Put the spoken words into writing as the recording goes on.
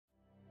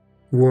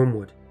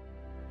Wormwood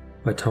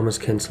by Thomas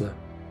Kinsella.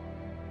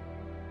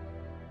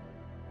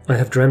 I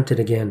have dreamt it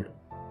again,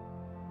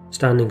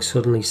 standing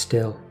suddenly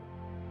still,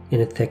 in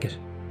a thicket,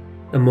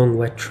 among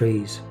wet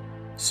trees,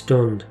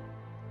 stunned,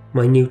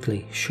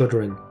 minutely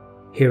shuddering,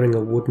 hearing a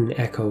wooden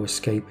echo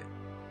escape.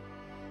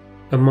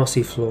 A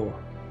mossy floor,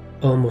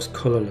 almost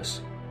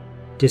colourless,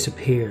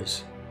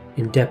 disappears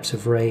in depths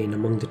of rain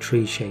among the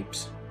tree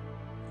shapes.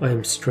 I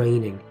am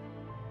straining,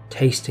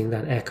 tasting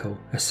that echo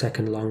a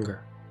second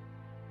longer.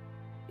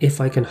 If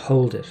I can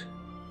hold it,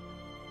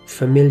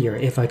 familiar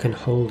if I can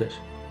hold it.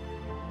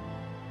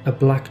 A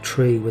black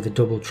tree with a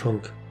double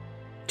trunk,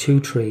 two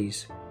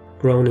trees,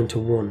 grown into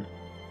one,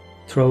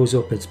 throws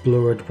up its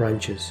blurred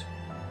branches.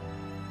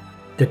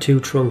 The two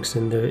trunks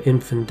in their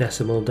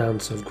infinitesimal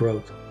dance of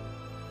growth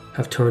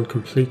have turned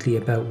completely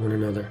about one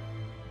another,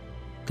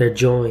 their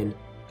join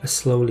a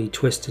slowly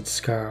twisted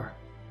scar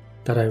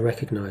that I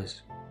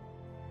recognise.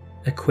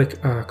 A quick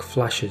arc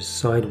flashes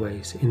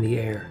sideways in the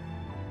air,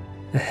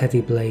 a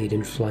heavy blade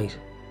in flight.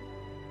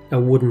 A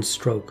wooden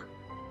stroke,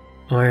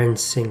 iron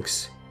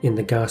sinks in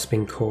the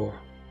gasping core.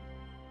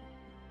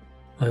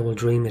 I will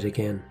dream it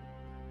again.